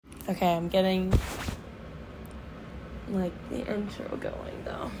Okay, I'm getting, like, the intro going,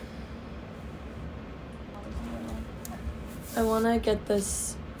 though. I want to get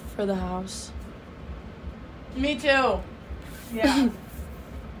this for the house. Me too. Yeah.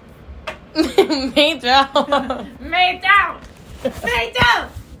 Me too. Me too. Me too.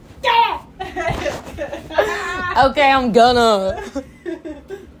 Yeah. Okay, I'm gonna.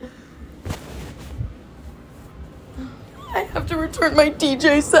 I have to return my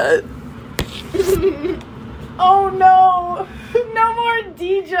DJ set. Oh no. No more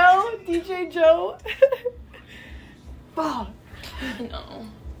DJ Joe. Fuck. No.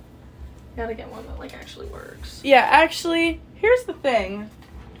 Gotta get one that, like, actually works. Yeah, actually, here's the thing.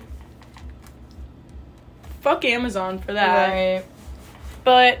 Fuck Amazon for that. Right.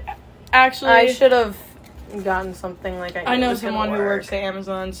 But actually, I should have gotten something like I know someone who works at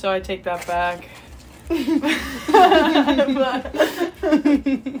Amazon, so I take that back.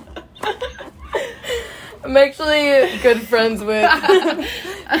 I'm actually good friends with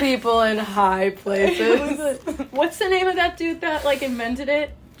people in high places. What's the name of that dude that, like, invented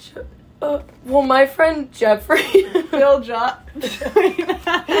it? Well, my friend Jeffrey. Bill Jeff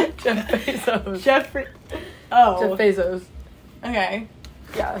Bezos. Jeffrey. Oh. Jeff Bezos. Okay.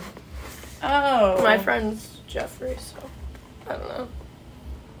 Yeah. Oh. My friend's Jeffrey, so I don't know.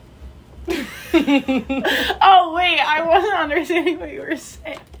 Oh, wait. I wasn't understanding what you were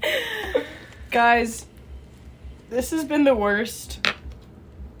saying. Guys, this has been the worst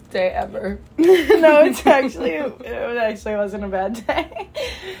Day ever. No, it actually wasn't a bad day.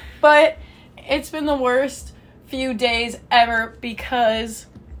 But it's been the worst few days ever because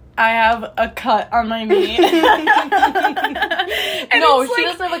I have a cut on my knee. No, she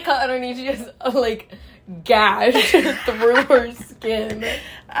doesn't have a cut underneath. She has a, like, gash through her skin.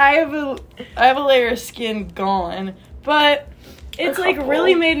 I have a layer of skin gone, but it's like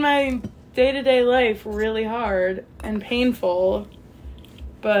really made my day-to-day life really hard and painful.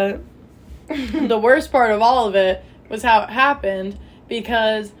 But the worst part of all of it was how it happened,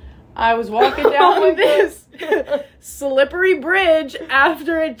 because I was walking down this slippery bridge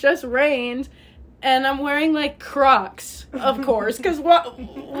after it just rained, and I'm wearing, like, Crocs, of course, because what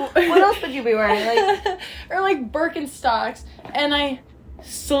else would you be wearing? Like, or, like, Birkenstocks, and I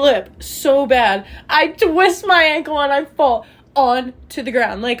slip so bad. I twist my ankle and I fall onto the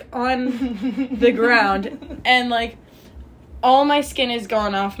ground, like, on the ground, and, like, all my skin is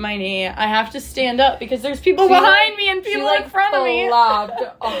gone off my knee. I have to stand up because there's people behind me and people in front of me. Flopped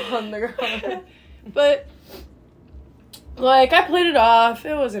on the ground. But, like, I played it off.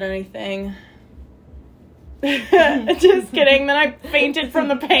 It wasn't anything. Just kidding. Then I fainted from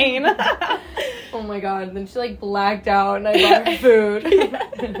the pain. Oh my god. And then she, like, blacked out and I bought her food.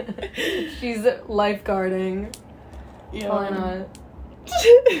 She's lifeguarding. Yeah. Why not?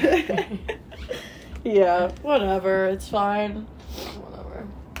 Yeah, whatever. It's fine. Whatever.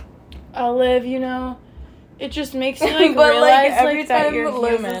 I'll live, you know. It just makes you, like, but, realize, like, every like, that time you're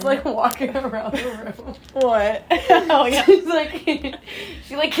Liz human. is, like, walking around the room. What? Oh, yeah. She's, like,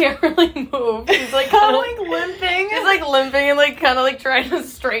 she, like, can't really move. She's, like, kind of, like, limping. She's, like, limping and, like, kind of, like, trying to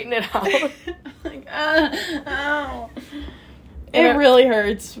straighten it out. Like, ow. It really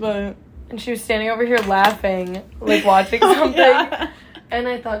hurts, but... And she was standing over here laughing, like, watching something. Yeah. And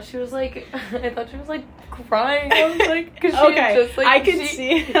I thought she was, like, crying. I was, like, because she Okay, had just, like, I could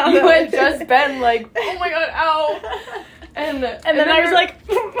see how you that had was. just been, like, oh my god, ow. And then I was like...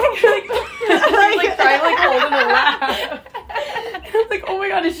 like, trying to, like, hold in a laugh. I was like, oh my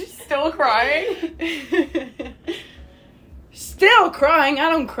god, is she still crying? Still crying? I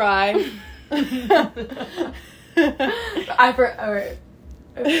don't cry. Alright.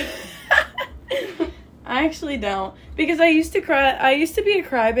 I actually don't. Because I used to cry. I used to be a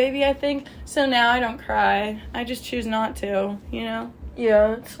crybaby, I think. So now I don't cry. I just choose not to, you know?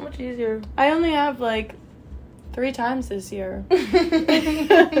 Yeah, it's so much easier. I only have, like, 3 times this year.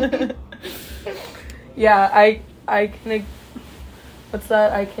 Yeah, I can... What's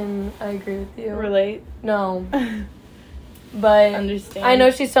that? I agree with you. Relate? No. But... Understand. I know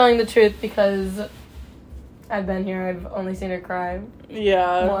she's telling the truth because I've been here. I've only seen her cry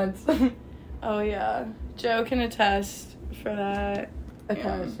Yeah. once. Oh, yeah. Joe can attest for that.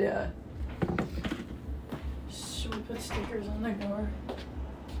 Attached, yeah. Should we put stickers on the door?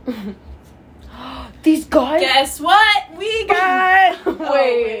 These guys... Guess what we got?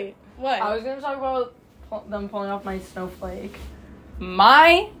 Wait. What? I was going to talk about them pulling off my snowflake.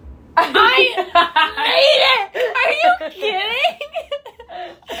 I made it! Are you kidding?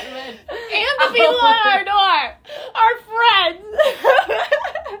 And the people at our door are friends.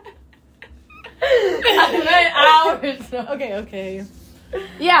 I meant ours. Okay.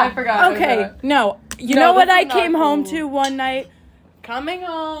 Yeah. I forgot. Okay. No. You No, know what this I is not came home cool. to one night? Coming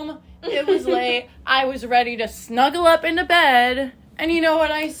home. It was late. I was ready to snuggle up into bed. And you know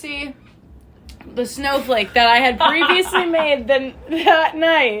what I see? The snowflake that I had previously made that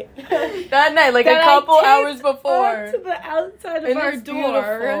night. That night, like That a couple I taped hours before. up to the outside of And our it's door.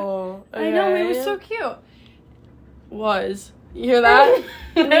 beautiful. I know, it was Okay. so cute. Was. You hear that?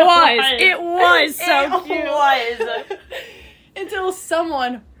 It was so It cute. was. Until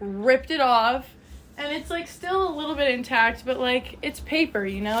someone ripped it off. And it's like still a little bit intact, but like it's paper,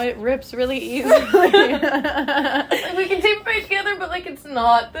 you know, it rips really easily. Like, we can tape it back together, but like it's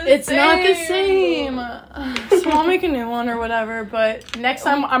not the same. It's not the same. So I'll make a new one or whatever, but next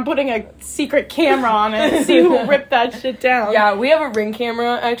time I'm putting a secret camera on it and see who ripped that shit down. Yeah, we have a Ring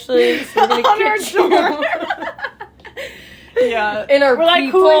camera actually. So we're gonna On our get you. door. Yeah. In our We're like,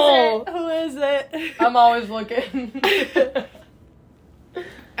 people. who is it? I'm always looking.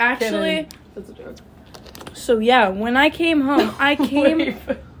 Actually, Kidding. That's a joke. so yeah, when I came home, I came Wait.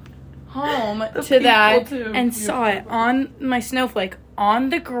 home The to that people, too. and saw it on my snowflake on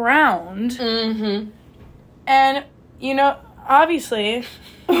the ground. Mm-hmm. And, you know, obviously,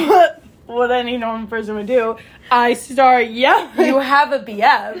 what any normal person would do, I start yelling. You have a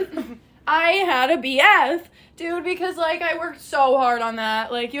BF. I had a BF, dude, because, like, I worked so hard on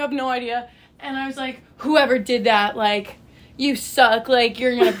that. Like, you have no idea. And I was like, whoever did that, like, you suck. Like,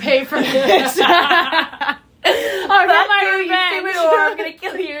 you're going to pay for this. I'll get my revenge. Or I'm gonna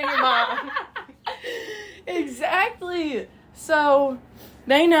kill you and your mom. Exactly. So,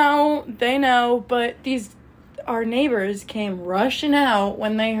 they know, but our neighbors came rushing out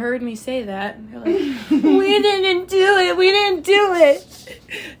when they heard me say that. They're like, we didn't do it.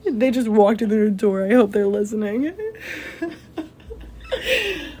 They just walked to their door. I hope they're listening.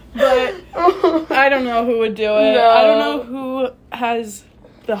 But I don't know who would do it. No. I don't know who has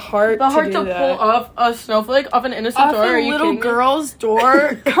the heart to do pull that. off a snowflake off an innocent Off door. Are a you little kidding me? girl's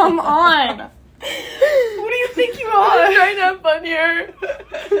door? Come on. What do you think you are? I'm trying to have fun here.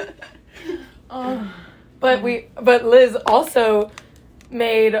 Oh. But Liz also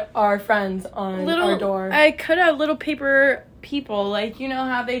made our friends on our door. I could have little paper people, like, you know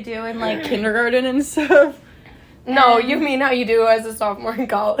how they do in, like, kindergarten and stuff. No, you mean how you do as a sophomore in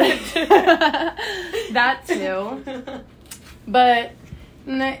college. That too. But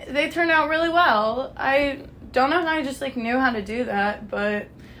they turned out really well. I don't know how I just, like, knew how to do that, but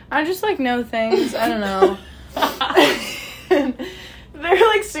I just, like, know things. I don't know. They're,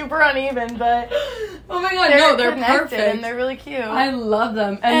 like, super uneven, but Oh my god, no, they're connected perfect. and they're really cute. I love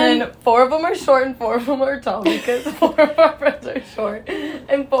them. And then 4 of them are short and 4 of them are tall because 4 of our friends are short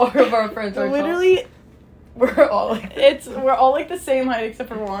and 4 of our friends are literally, tall. We're all like we're all, like, the same height except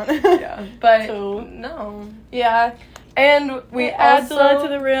for one. yeah, but So- no. Yeah. And we add also that to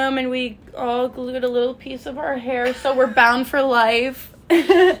the room, and we all glued a little piece of our hair, so we're bound for life.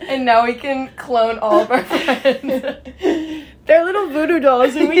 and now we can clone all of our friends. They're little voodoo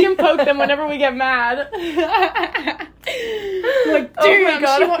dolls, and we can poke them whenever we get mad. Like, Oh my damn,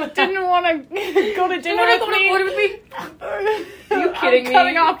 God. she didn't want to go to dinner with me. Are you kidding I'm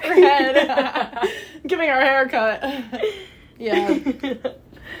cutting me? off her head. Giving her a haircut. Yeah.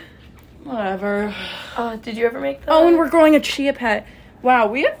 Whatever. Did you ever make that? Oh, and we're growing a chia pet. Wow,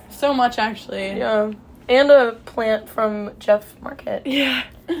 we have so much, actually. yeah. And a plant from Jeff Market. Yeah.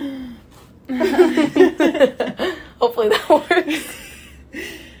 Hopefully that works.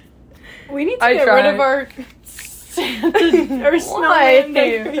 We need to I get tried. rid of our Santa or snowman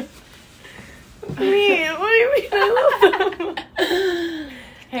decorations. What do you mean? I love them.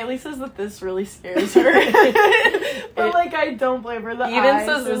 Haley says that this really scares her. But, like, I don't blame her. The Eden eyes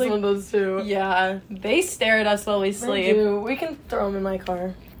says are, this like, one does too. Yeah, they stare at us while we They sleep. do. We can throw them in my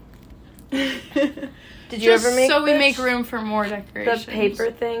car. Did Did you ever make so we this? make room for more The decorations?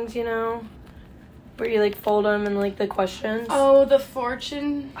 paper things, you know? Where you like fold them and like the questions. Oh, the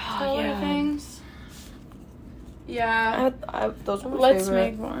fortune Oh, teller yeah. things. Yeah. Those are my Let's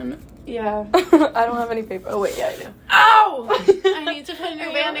favorite. make one. Yeah. I don't have any paper. Oh wait, yeah, I do. Ow! I need to put a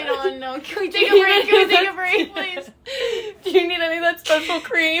new band-aid on. No, can we take a break? Can we take a break, please? Do you need any of that special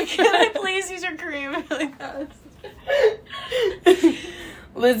cream? Can I please use your cream really fast?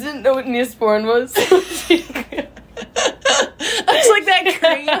 Liz didn't know what Neosporin was. It's like that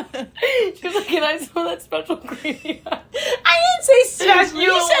cream. She was like, can I smell that special cream? I didn't say special.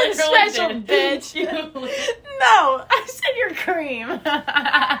 You said literally special, did. bitch. You No, I said your cream.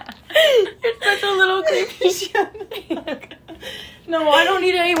 You're such a little creepy. No, I don't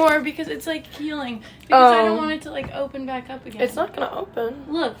need it anymore because it's like healing. Because I Oh. don't want it to like open back up again. It's not gonna open.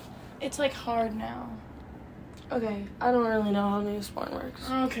 Look, it's like hard now. Okay, I don't really know how Neosporin works.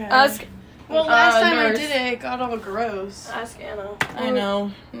 Okay. Ask Well, last time nurse. I did it got all gross. Ask Anna. I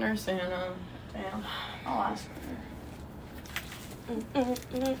know. Nurse Anna. Damn. I'll ask her.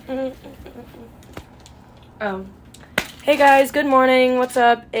 Oh. Hey guys, good morning. What's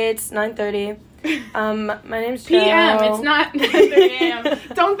up? It's 9:30. My name's Joe. PM. It's not 9:30 a.m.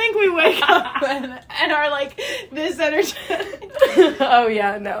 Don't think we wake up and are like this energetic. Oh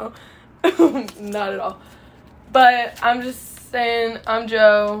yeah, no. Not at all. But I'm just saying, I'm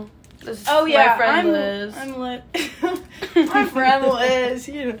Joe. This is my friend Liz. I'm Liz. My friend Liz.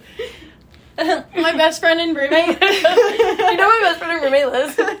 You know. My best friend and roommate. You know my best friend and roommate,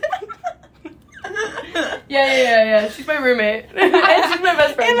 Liz? Yeah. She's my roommate. And she's my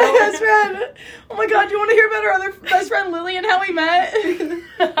best friend. And my best friend. Oh my god, do you want to hear about our other best friend Lily and how we met?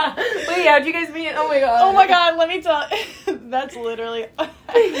 Wait, how'd you guys meet? Oh my god. Oh my god, let me tell. That's literally.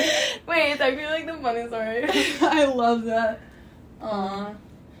 Wait, that could be like the funniest story. I love that. Aw.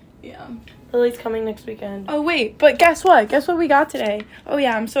 Yeah. Lily's coming next weekend. Oh wait, but guess what? Guess what we got today? Oh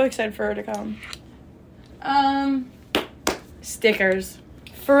yeah, I'm so excited for her to come. Stickers.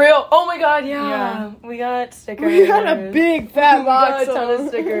 For real? Oh my god, yeah. Yeah. We got stickers. We got a big fat box. We got a ton of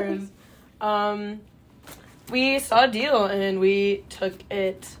stickers. We saw a deal and we took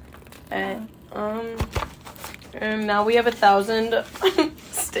it at, and now we have 1,000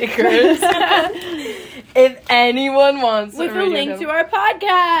 stickers. If anyone wants With to a read link them. to our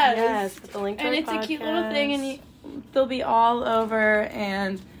podcast. Yes, with the link to And our it's podcast. a cute little thing, and they'll be all over,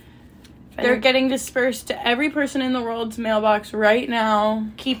 and they're getting dispersed to every person in the world's mailbox right now.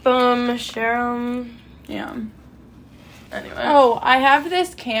 Keep them, share them. Yeah. Anyway. Oh, I have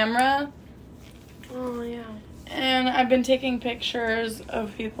this camera, Oh, yeah. and I've been taking pictures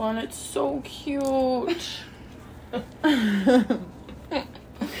of people, and it's so cute.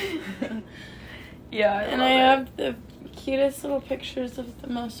 Yeah, And I have the cutest little pictures of the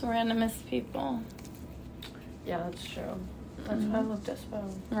most randomest people. Yeah, that's true. That's why I love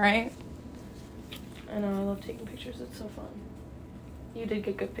Despo. Right? I know, I love taking pictures. It's so fun. You did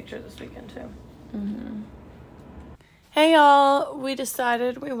get good pictures this weekend, too. Mm-hmm. Hey, y'all. We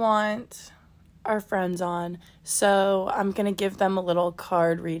decided we want our friends on, so I'm going to give them a little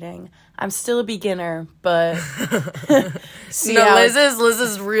card reading. I'm still a beginner, but... Liz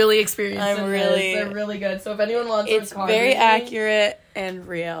is really experienced. I'm in really- this. They're really good. So if anyone wants It's a card very reading, accurate and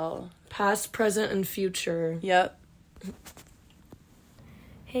real. past, present, and future. Yep.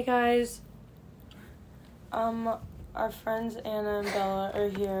 Hey guys. Our friends Anna and Bella are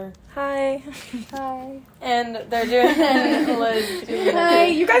here. Hi. Hi. And they're doing and Liz doing Hi.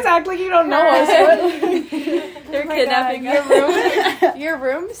 You guys act like you don't know us. They're kidnapping your us. room. Your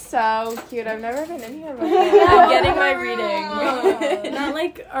room's so cute. I've never been in here before. I'm getting my reading. Not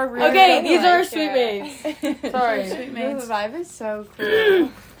like our room. Okay, these are our like sweet it. mates. Sorry. Sweet The mates. vibe is so cool.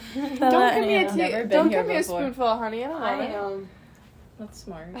 Bella Don't give me and a Anna. Never been don't here give me a before. spoonful of honey. I don't I want it. am. That's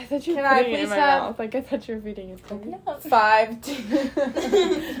smart. I thought you were Can I putting it in please my have- mouth. Like I thought you were feeding it to me. 5.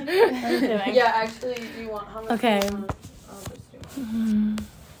 Yeah, actually, you want how much? Okay. Do you want? I'll just do one.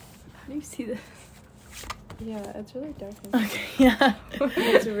 How do you see this? Yeah, it's really dark. in here. Okay, yeah.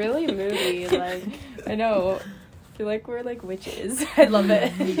 It's really moody. Like I know. I feel like we're like witches. I love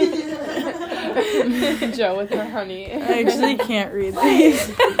it. Joe with her honey. I actually can't read these.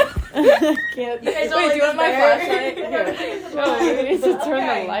 can't. You guys Wait, don't do you want my like flashlight? this Here. bear? Oh, we need to turn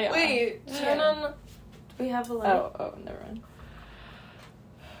Okay. the light on. Wait, turn on. Do we have a light? Oh, never mind.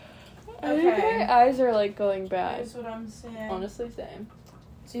 I think Okay. my eyes are like going bad. That's what I'm saying. Honestly, same.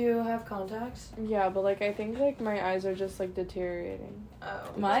 Do you have contacts? Yeah, but like I think like my eyes are just like deteriorating.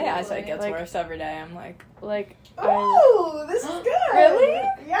 Oh. My eyesight gets Like- worse every day. I'm like, Like Oh, this is good. Really?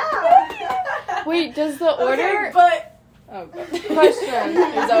 Yeah. wait, does the order Okay, but oh god. question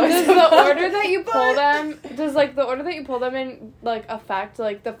There's always does the order that you pull them does like the order that you pull them in like affect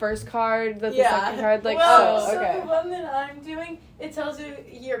like the first card, the second card, like well, so so okay. the one that I'm doing, it tells you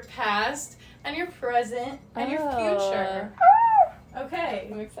your past and your present and your future. Okay,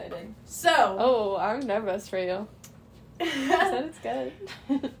 I'm excited. so Oh, I'm nervous for you. You said it's good.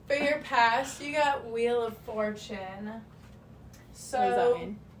 for your past, you got Wheel of Fortune. So What does that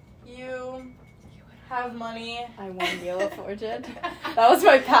mean? you have money. I won Wheel of Fortune. That was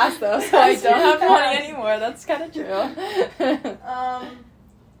my past though, so I That's don't your have money past. anymore. That's kind of true.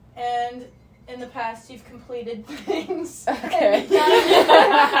 And in the past, you've completed things. Okay.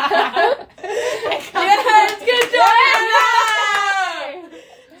 Yes, good job!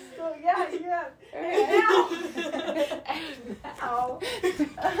 So yeah. And now,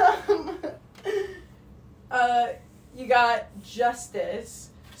 you got Justice.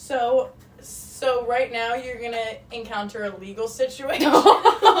 So So right now you're gonna encounter a legal situation.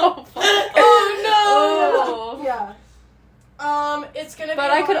 Oh, Oh no! Yeah. It's gonna be But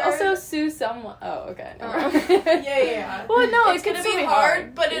I could hard. also sue someone. Oh, okay. Yeah. Well, no, It's it could gonna still be be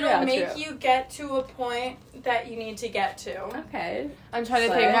hard, but it'll Yeah, make true. you get to a point that you need to get to. Okay. I'm trying to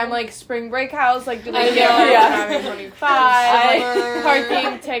Slay. think. I'm like spring break house. Like, do I they get know, like yeah. 25? Summer.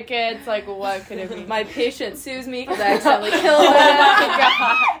 Parking tickets. Like, what could it be? My patient sues me because I accidentally killed Oh them. my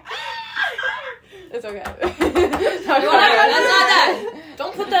god. It's okay. That's not that.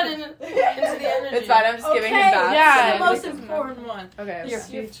 Don't put that into the energy. It's fine. I'm just giving him back. Yeah, the most because- important one. Okay. Your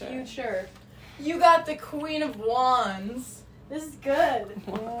future. future. You got the Queen of Wands. This is good.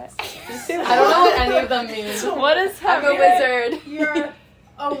 What? I don't know what any of them mean. What is I'm a happening? wizard. You're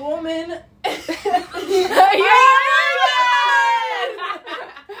a woman.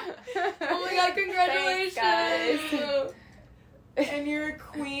 Oh my god, congratulations. Thanks, And you're a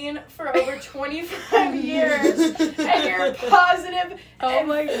queen for over 25 years. And you're positive and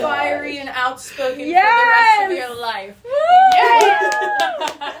my God. fiery and outspoken for the Yes! rest of your life.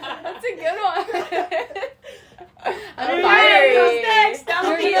 That's a good one. I'm Okay, fiery. who's next?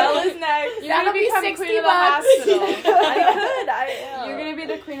 Your deal is next. You're gonna That'll be become 60 queen of the bucks. hospital. I am. You're gonna be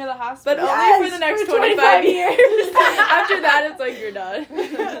the queen of the But hospital. only for the next 25 years. After that, it's like you're done.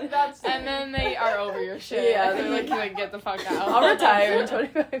 And then they are over your shit. Yeah. They're like, get the fuck out. I'll retire in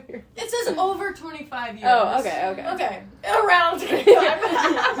 25 years. It says over 25 years. Oh, okay. Okay. Around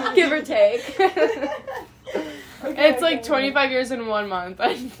 25. Give or take. It's like 25 years in 1 month,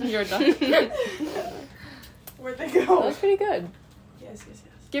 and you're done. Where'd they That go? was pretty good. Yes.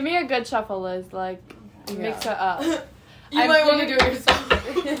 Give me a good shuffle, Liz. Like, mix it up. You I'm might want to do feeling-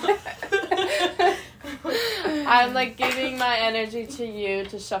 it yourself. I'm like giving my energy to you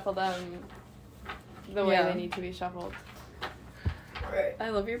to shuffle them the way Yeah. they need to be shuffled. Right. I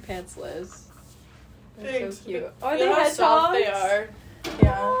love your pants, Liz. They're Thanks. so cute. Feel Are they how soft they hedgehogs? are.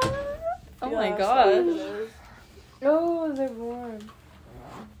 Yeah. Oh Feel my how god. soft it is. Oh, they're warm.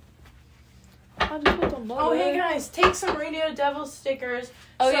 Oh, hey guys, take some Radio Devil stickers.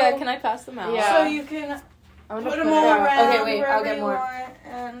 Oh So- yeah, can I pass them out? Yeah. So you can I want put to them put all it out. around Okay, wait, wherever I'll get you more. want,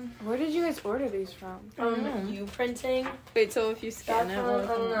 and Where did you guys order these from? You printing? Wait till if you scan That's it. I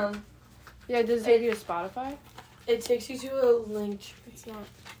don't know. Yeah, does it take you to Spotify? It takes you to a link. It's not.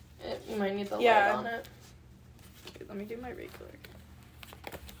 You might need the Yeah. light on it. Okay, let me do my regular.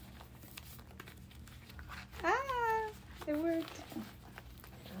 Ah, it worked.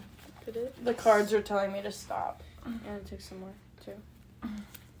 Did it? the cards are telling me to stop. Yeah, it takes some more too.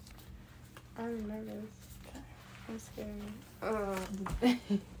 I'm nervous. I'm scared.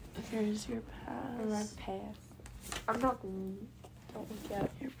 Here's your I'm gonna pass. pass. I'm not. Don't look at.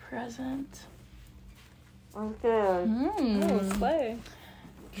 Your present. I'm good. Oh, slay.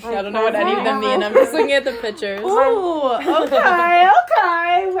 I I don't know what any of them mean. I'm just looking at the pictures. Ooh, okay.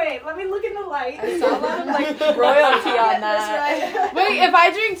 Wait, let me look in the light. I saw a lot of like royalty on that. Wait, if I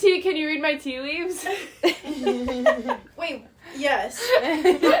drink tea, can you read my tea leaves? Wait, yes.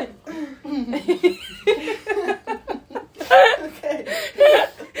 Okay.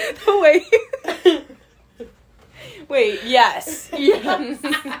 Wait. Wait, yes. Yes.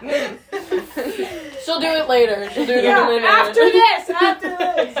 She'll do it later. She'll do it Yeah, in a minute. after this.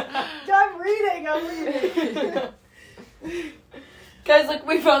 I'm reading. Guys, like,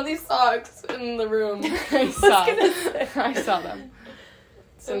 we found these socks in the room. I saw. I saw them.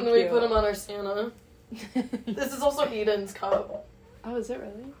 So and we cute. put them on our Santa. This is also Eden's cup. Oh, is it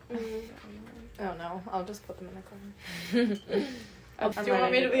really? Oh no, I'll just put them in the corner. Do you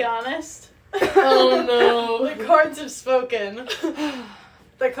want me to be honest? Oh no. The cards have spoken.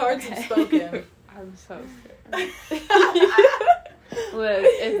 The cards have spoken. I'm so scared. Liz,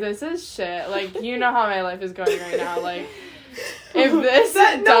 if this is shit, like, you know how my life is going right now. Like, if this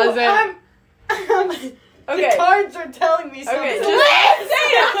doesn't. Okay. The cards are telling me something. Okay,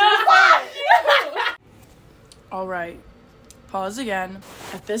 All right. Pause again.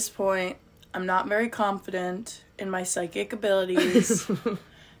 At this point, I'm not very confident in my psychic abilities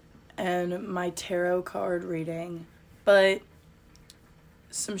and my tarot card reading, but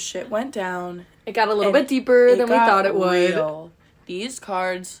some shit went down. It got a little And bit deeper It than we got thought it would. real. These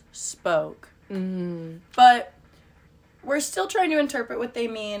cards spoke. Mm-hmm. But we're still trying to interpret what they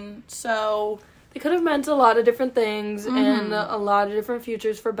mean, so They could have meant a lot of different things Mhm. and a lot of different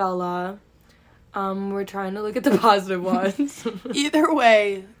futures for Bella. We're trying to look at the positive ones. either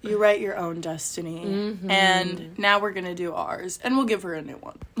way, you write your own destiny. Mhm. And now we're gonna do ours, and we'll give her a new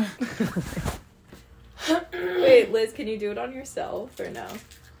one. Wait, Liz, can you do it on yourself or no?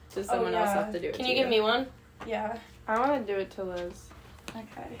 Does Oh, someone else yeah. have to do it? Can to you give me one? Yeah. I want to do it to Liz.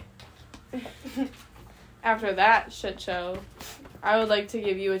 Okay. After that shit show, I would like to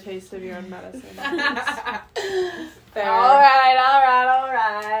give you a taste of your own medicine. Fair. All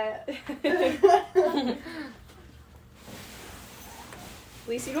right. At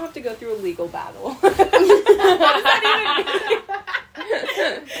least you don't have to go through a legal battle. What does that even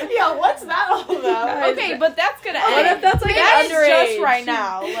mean? Yeah, what's that all about? Okay, but that's gonna end. What if that's like that is underage? just right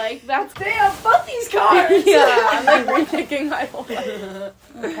now. Like that's Damn, fuck these cards. Yeah, I'm like rethinking my whole life.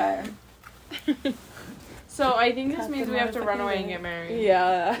 Okay. so. I think this means we have to run away and get married.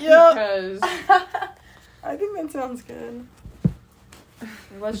 Yeah. Yep. Because I think that sounds good.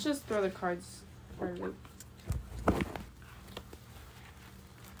 let's just throw the cards.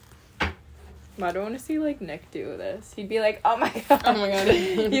 I don't want to see like Nick do this. He'd be like, "Oh my god!" Oh my god.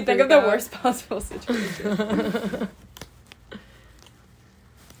 He'd think of the worst possible situation.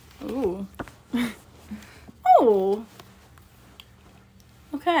 Ooh. Oh.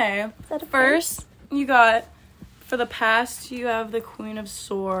 Okay. First, you got, for the past, you have the Queen of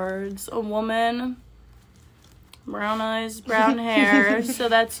Swords, a woman, brown eyes, brown hair. So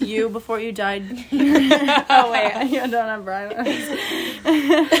that's you before you died. Oh wait, you don't have brown eyes.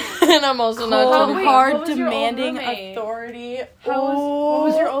 And I'm also not Cold, trying wait, hard, what was your old demanding roommate? authority. what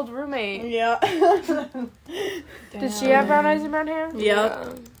was your old roommate? Yeah. Did she have brown eyes and brown hair?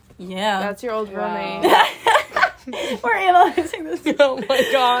 Yep. Yeah. That's your old Wow. roommate. We're analyzing this. Oh my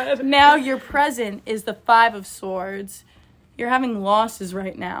god. Now your present is the Five of Swords. You're having losses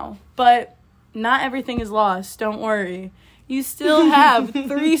right now, but not everything is lost. Don't worry. You still have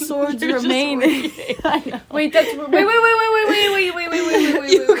 3 swords You're just remaining. I know. Wait, that's wait.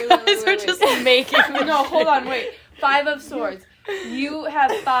 You guys are just making No, hold on, wait. 5 of Swords. You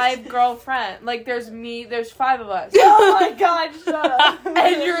have 5 girlfriends. Like there's 5 of us. Oh my god, shut up.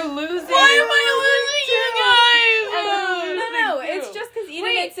 And you're losing. Why am I losing you guys? No, it's just because Eden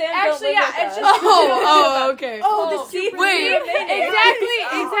Wait, and Sam actually, don't live yeah, with it's us. just- Oh, okay. Oh, Oh, the secret. wait.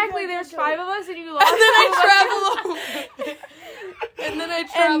 Exactly. There's 5 of us, and you lost. And then I travel over. And then I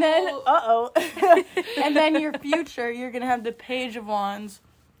travel. And then, and then your future, you're gonna have the Page of Wands.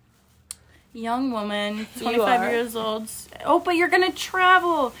 Young woman, 25 years old. Oh, but you're gonna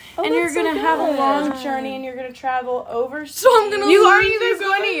travel, and you're that's so gonna have a good. long journey, and you're gonna travel overseas. So I'm gonna Are lose you guys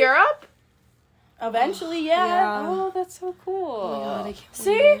going to Europe? Eventually, yeah. Oh, that's so cool. Oh my god, I can't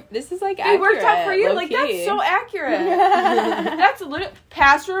See? This is like It worked out for you. low Like key. that's so accurate. That's literally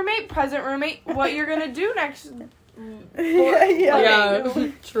past roommate, present roommate. What you're gonna do next? Yeah.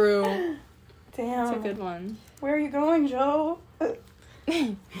 Yeah, true. Damn. That's a good one. Where are you going, Joe?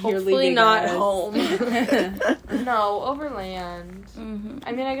 Hopefully not home. No, overland. Mm-hmm.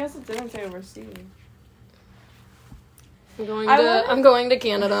 I mean, I guess it didn't say overseas. I'm going to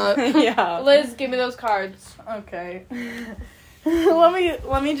Canada. Yeah. Liz, give me those cards. Okay.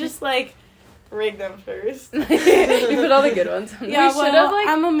 let me just like rig them first. You put all the good ones on Yeah, We should have, like-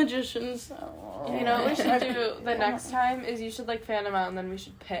 I'm a magician, so. You know what we should do the next time is you should like fan them out and then we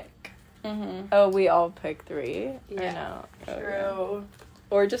should pick. Mm-hmm. Oh, we all pick 3? Yeah. Or no? Oh, True. yeah.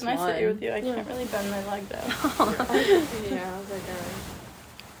 Or just Nice one. to be with you. I can't really bend my leg though. Yeah, I was like,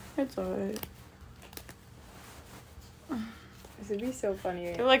 It's alright. This would be so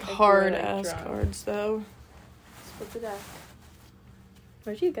funny. They're like if we were, hard like, ass drunk. cards though. split the deck.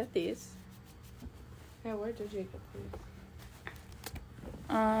 Where'd you get these? Yeah, where did you get these?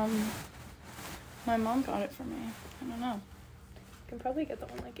 My mom got it for me. I don't know. You can probably get the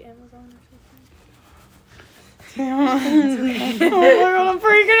one like Amazon or something. Damn. Oh my god, I'm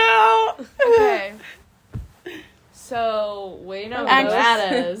freaking out. Okay. So, we know who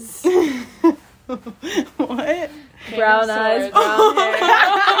Actress. that is. What? King Brown of eyes, Swords. brown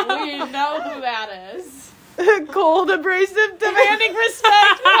hair. We know who that is. Cold, abrasive, demanding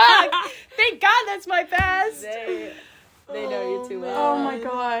respect. Fuck. Thank God that's my past. They know you too well. Oh my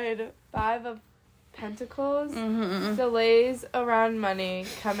god. 5 of Pentacles. Mm-hmm. Delays around money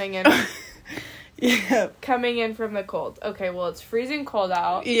coming in. Yeah. Coming in from the cold. Okay, well, it's freezing cold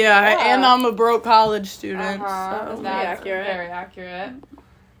out. Yeah, and I'm a broke college student. Uh-huh. So. That's accurate. very accurate.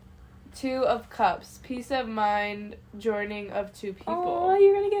 2 of Cups. Peace of mind, joining of 2 people. Oh,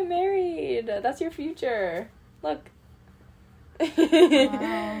 you're gonna get married. That's your future. Look.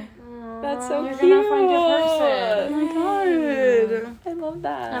 Wow. That's so You're cute. gonna find your person. Oh my god. I love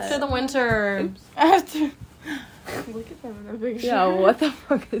that. After the winter. After. Look at them in the picture. Yeah, what the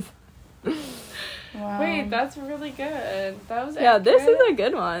fuck is... Wow. Wait, that's really good. That was Yeah, this is accurate. a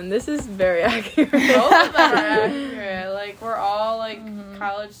good one. This is very accurate. Both of them are accurate. Like, we're all, like,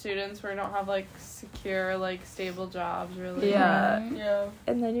 college students. We don't have, like, secure, like, stable jobs, really. Yeah. Yeah.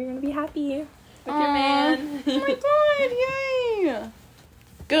 And then you're gonna be happy with Aw. your man. Oh my god, yay!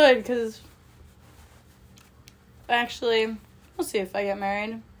 good because actually, we'll see if I get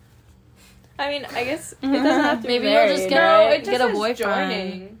married. I mean, I guess it doesn't have to Maybe be you'll married, just get- No, right? it just Get a says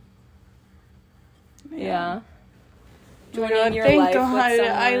boyfriend. joining. Yeah. Joining Joining your Thank life God. with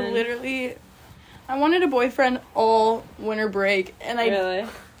I someone. literally, I wanted a boyfriend all winter break, and I Really?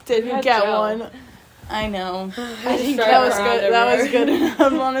 didn't Had get Joe. one. I know. I think That was good. That was good enough,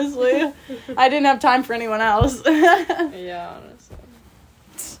 honestly. I didn't have time for anyone else. Yeah, honestly.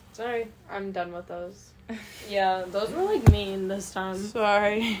 Sorry, I'm done with those. Yeah, those were like mean this time.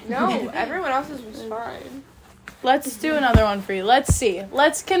 Sorry. No, everyone else's was fine. Let's do another one for you. Let's see.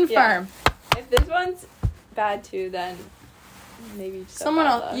 Let's confirm. If this one's bad too, then maybe just Someone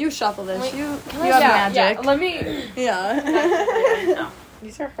else. You shuffle this. Wait, You I- have Yeah, magic. let me. Yeah.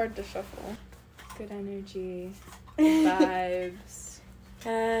 These are hard to shuffle. Good energy, good vibes.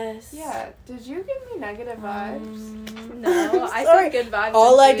 Yes. Yeah, did you give me negative vibes? No, I Sorry. said good vibes.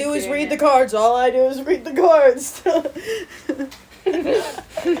 All and I she do was is doing read the it. cards. All I do is read the cards.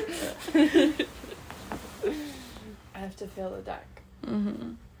 I have to feel the deck.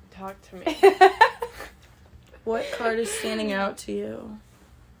 Mm-hmm. Talk to me. What card is standing out to you?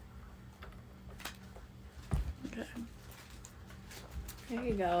 Okay. There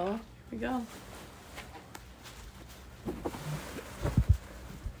you go. Here we go.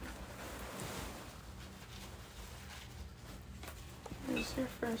 Here's your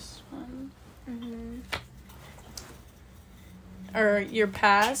first one. Or your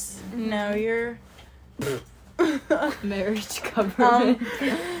past. Now your Marriage government.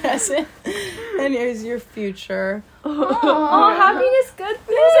 present. And here's your future. Oh, happiness, good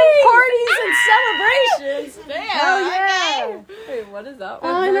Parties and celebrations. Damn. Hell yeah. Wait, what is that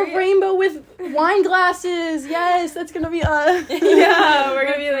one? And a rainbow with wine glasses. Yes, that's gonna be us. Yeah, we're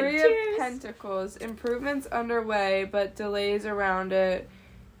gonna be like, Three cheers. of Pentacles. Improvements underway, but delays around it.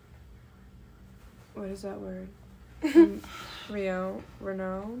 What is that word?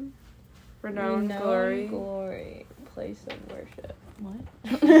 Renown, glory. Place of worship. What?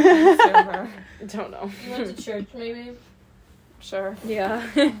 Don't know. You went to church, maybe? Sure. Yeah.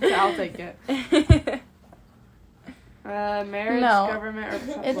 I'll take it. Marriage, No. government, or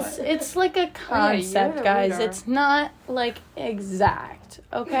It's like a concept, the guys. reader. It's not like exact.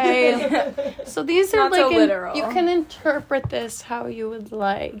 Okay. So these are Not so like literal. you can interpret this how you would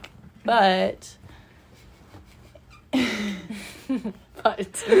like, but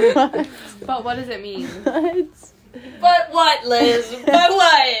But. But what does it mean? But what, Liz? But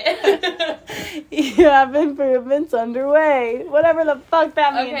what? You have improvements underway. Whatever the fuck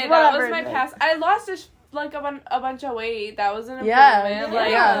that means. Okay, that Whatever was my it is. past. I lost a bunch of weight. That was an Yeah, improvement.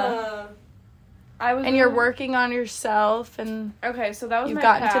 Like, yeah. I was. And you're working on yourself, and Okay, so that was you've my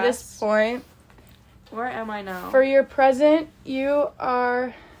gotten past. to this point. Where am I now? For your present, you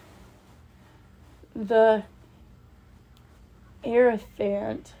are the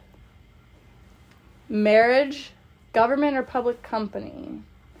Hierophant. Marriage, government or public company.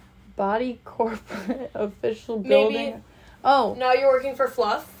 Body, corporate, official building. Maybe- Oh. Now you're working for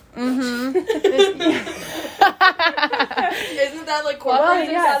Fluff? Mm-hmm. Isn't that like corporate? Well, is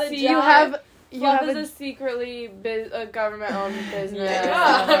yeah. a You job. have Fluff a is a secretly a government-owned business.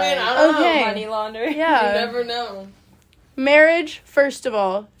 Yeah, I mean, I don't Okay. know. Money laundering. yeah. You never know. Marriage, first of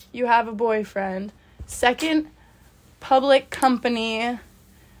all, you have a boyfriend. Second, public company,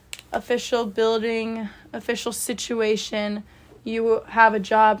 official building, official situation. You have a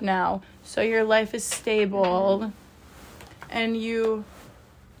job now, so your life is stable, and you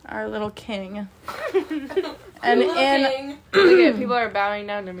are a little king. And in Look at people are bowing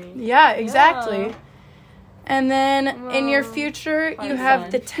down to me. yeah, exactly. Yeah. And then in your Well, future, you fun, have fun.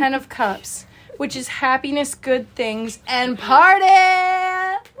 the 10 of Cups, which is happiness, good things, and party.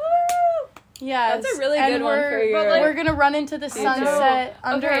 Woo! Yes. That's a really and good one for your- but, like, we're gonna run into the sunset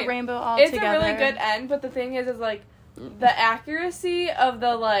under Okay, a rainbow all It's together. a really good end, but the thing is like the accuracy of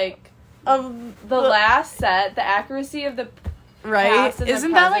the Of the last set, the accuracy of the right? past and the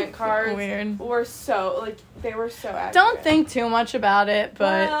Isn't that present like cards weird? were so they were so accurate. Don't think too much about it,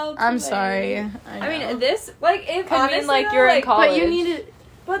 but Well, I'm too sorry. late. I I mean, know. this like it could honestly, mean like though, you're in like, college. But you need to.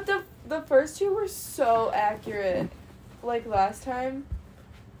 But the first two were so accurate, like last time.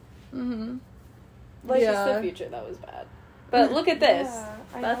 Mm-hmm. Like Just the Yeah. future that was bad. But look at this. Yeah,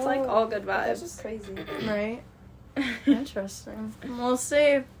 I That's like know. all good That's vibes. just crazy. Right. Interesting. We'll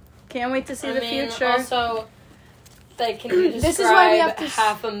see. Can't wait to see the future. Also, like, can you describe This is why we have to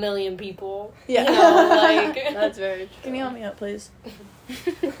 500,000 people? Yeah. You know, like, That's very true. Can you help me out, please?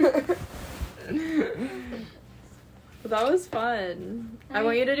 That was fun. I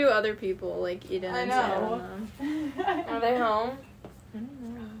want you to do other people, like Eden. I and know. Savannah. are they home? I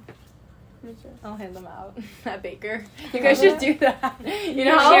don't know. I'll hand them out at Baker. You guys should do that. You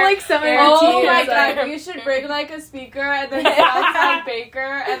know how Share- like some of your Oh teams my like, god, you should bring like a speaker and then outside Baker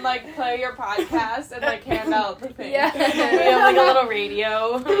and like play your podcast and like hand out the thing. Yeah. We have like a little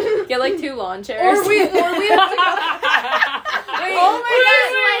radio. get like 2 lawn chairs. Or we have to go. Wait, Oh my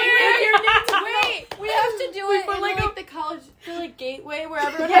wait, we have to do it put, in like, like the college like gateway where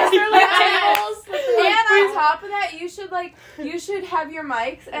everyone Yes, has their like tables. And on top of that, you should have your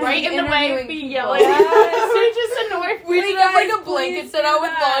mics and Right in the way interviewing of me people. yelling. Yes. We're just annoyed. We should have like a blanket set out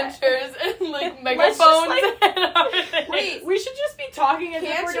with lawn chairs and like Let's megaphones just, like- and everything. Wait. We should just be talking as if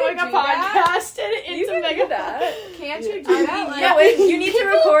Can't we're you doing a do that? podcast and You it's a can mega do that. Can't you do that? Like, Yeah, wait, you need to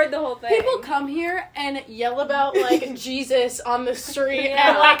record the whole thing. People come here and yell about like Jesus on the street Yeah.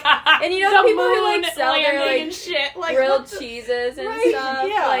 and like and you know the people who moon like sell their landing like and shit. Like grilled what the- cheeses and Right, stuff.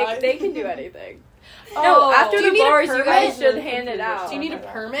 yeah. Like they can do anything. Oh. No, after Do the you need a bars, you guys permit? should hand it out. Do you need a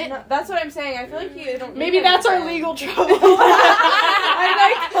permit? no, that's what I'm saying. I feel like you don't. Maybe need that's our anything. legal trouble. Yeah,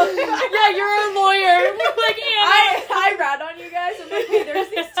 you're a lawyer. Like I rat on you guys. I'm like, hey, there's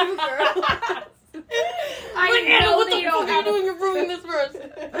these 2 girls. Anna, what the fuck are you doing? You're ruining this verse.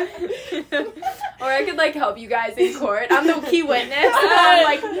 Or I could like help you guys in court. I'm the key witness. And I'm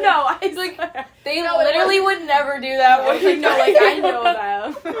like, no, I Like, swear. they No, it literally would never do that. I was like, no, like I know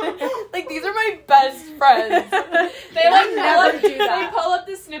them. Like these are my best friends. They like would never never do They that. pull up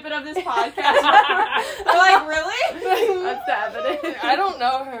the snippet of this podcast. They're like, really? That's the evidence. I don't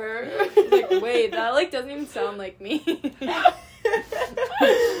know her. Like, wait, that like doesn't even sound like me.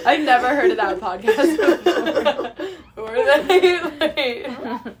 I've never heard of that podcast before. Who are they? Wait.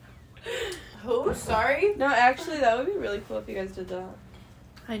 Who? Sorry? No, actually, that would be really cool if you guys did that.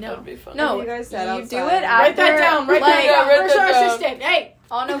 I That would be fun. No, You guys sat you do outside. it after. Write that down. Write like, that down. Write Where's that our down. assistant? Hey,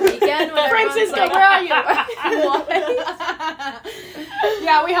 on a weekend when Francisco, everyone's like, where are you? What?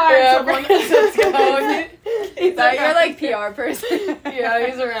 Yeah, we hired Yeah, someone. Francisco. Sorry, you're like PR person. Yeah,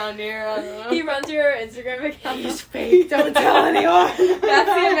 he's around here. I don't know. He runs your Instagram account. He's fake. Don't tell anyone. That's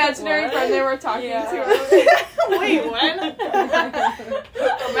the imaginary What? friend they were talking Yeah. to. Wait, what?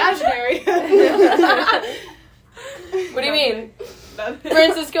 Imaginary. What do you mean?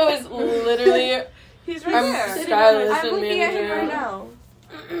 Francisco is literally He's right our there. stylist I'm and looking at him right manager. now.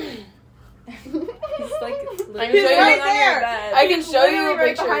 He's like I can literally show you- on right your there. bed. I can show you a literally right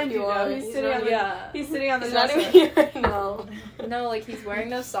picture behind if you, you though. want. He's sitting on the- Yeah. He's sitting on the He's not dresser. even here right now. No, like he's wearing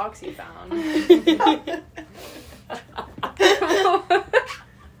those socks you found.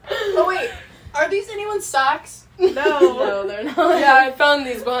 Oh wait, are these anyone's socks? No, they're not. Yeah, I found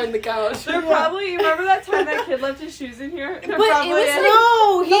these behind the couch. They're probably. You remember that time that kid left his shoes in here? They're But it probably was in-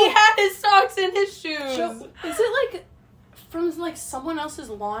 no, he had his socks in his shoes. So, is it like from like someone else's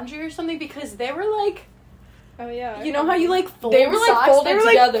laundry or something? Because they were like, Oh yeah. you know how you like fold They were, like, socks? folded They were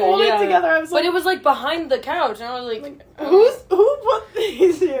together, Like, folded yeah. together. I was But like, it was like behind the couch, and I was like, who put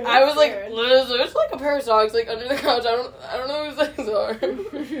these here? I was like, Weird. Liz, there's like a pair of socks like under the couch. I don't know whose these are.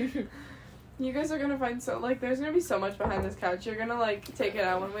 You guys are gonna find there's gonna be so much behind this couch. You're gonna like take it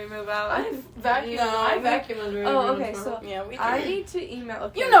out when we move out. I vacuum. No, I vacuum under. Oh, everyone's okay, mouth. so yeah, we do. I need to email.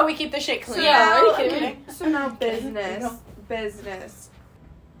 Okay. You know we keep the shit So clean. Yeah, now, are you kidding me? So now business.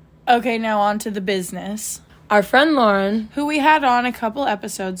 Okay, now on to the business. Our friend Lauren Who we had on a couple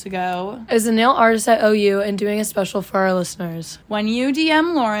episodes ago. is a nail artist at OU and doing a special for our listeners. When you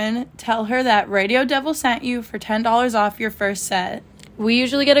DM Lauren, tell her that Radio Devil sent you for $10 off your first set. We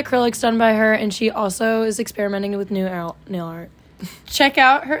usually get acrylics done by her, and she also is experimenting with new nail art. Check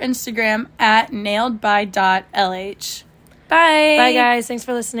out her Instagram at nailedby.lh. Bye. Bye, guys. Thanks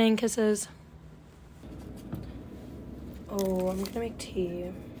for listening. Kisses. Oh, I'm gonna make tea.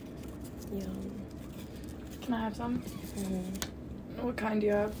 Yum. Can I have some? What kind do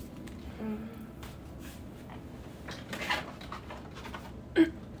you have?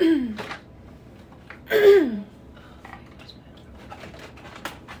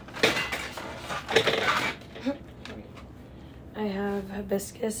 I have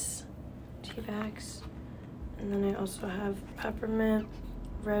hibiscus tea bags, and then I also have peppermint,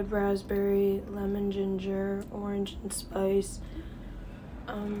 red raspberry, lemon ginger, orange and spice,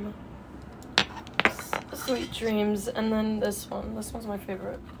 sweet dreams, and then this one. This one's my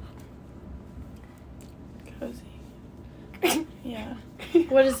favorite. Cozy. Yeah.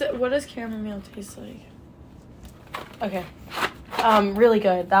 What is it? What does chamomile taste like? Okay. Really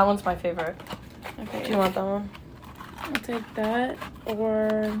good. That one's my favorite. Okay. Do you want that one? I'll take that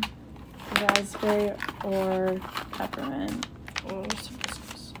or raspberry or peppermint. Or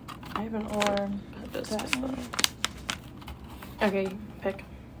hibiscus. I have an or hibiscus That one. though. Okay, pick.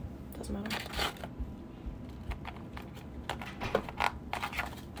 Doesn't matter.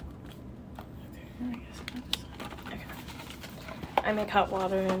 I make hot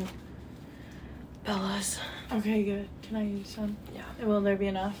water and Bella's. Okay, good. Can I use some? Yeah. Will there be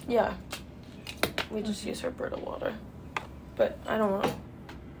enough? Yeah. We just use her Brita water. But I don't want.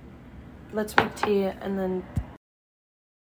 Let's make tea and then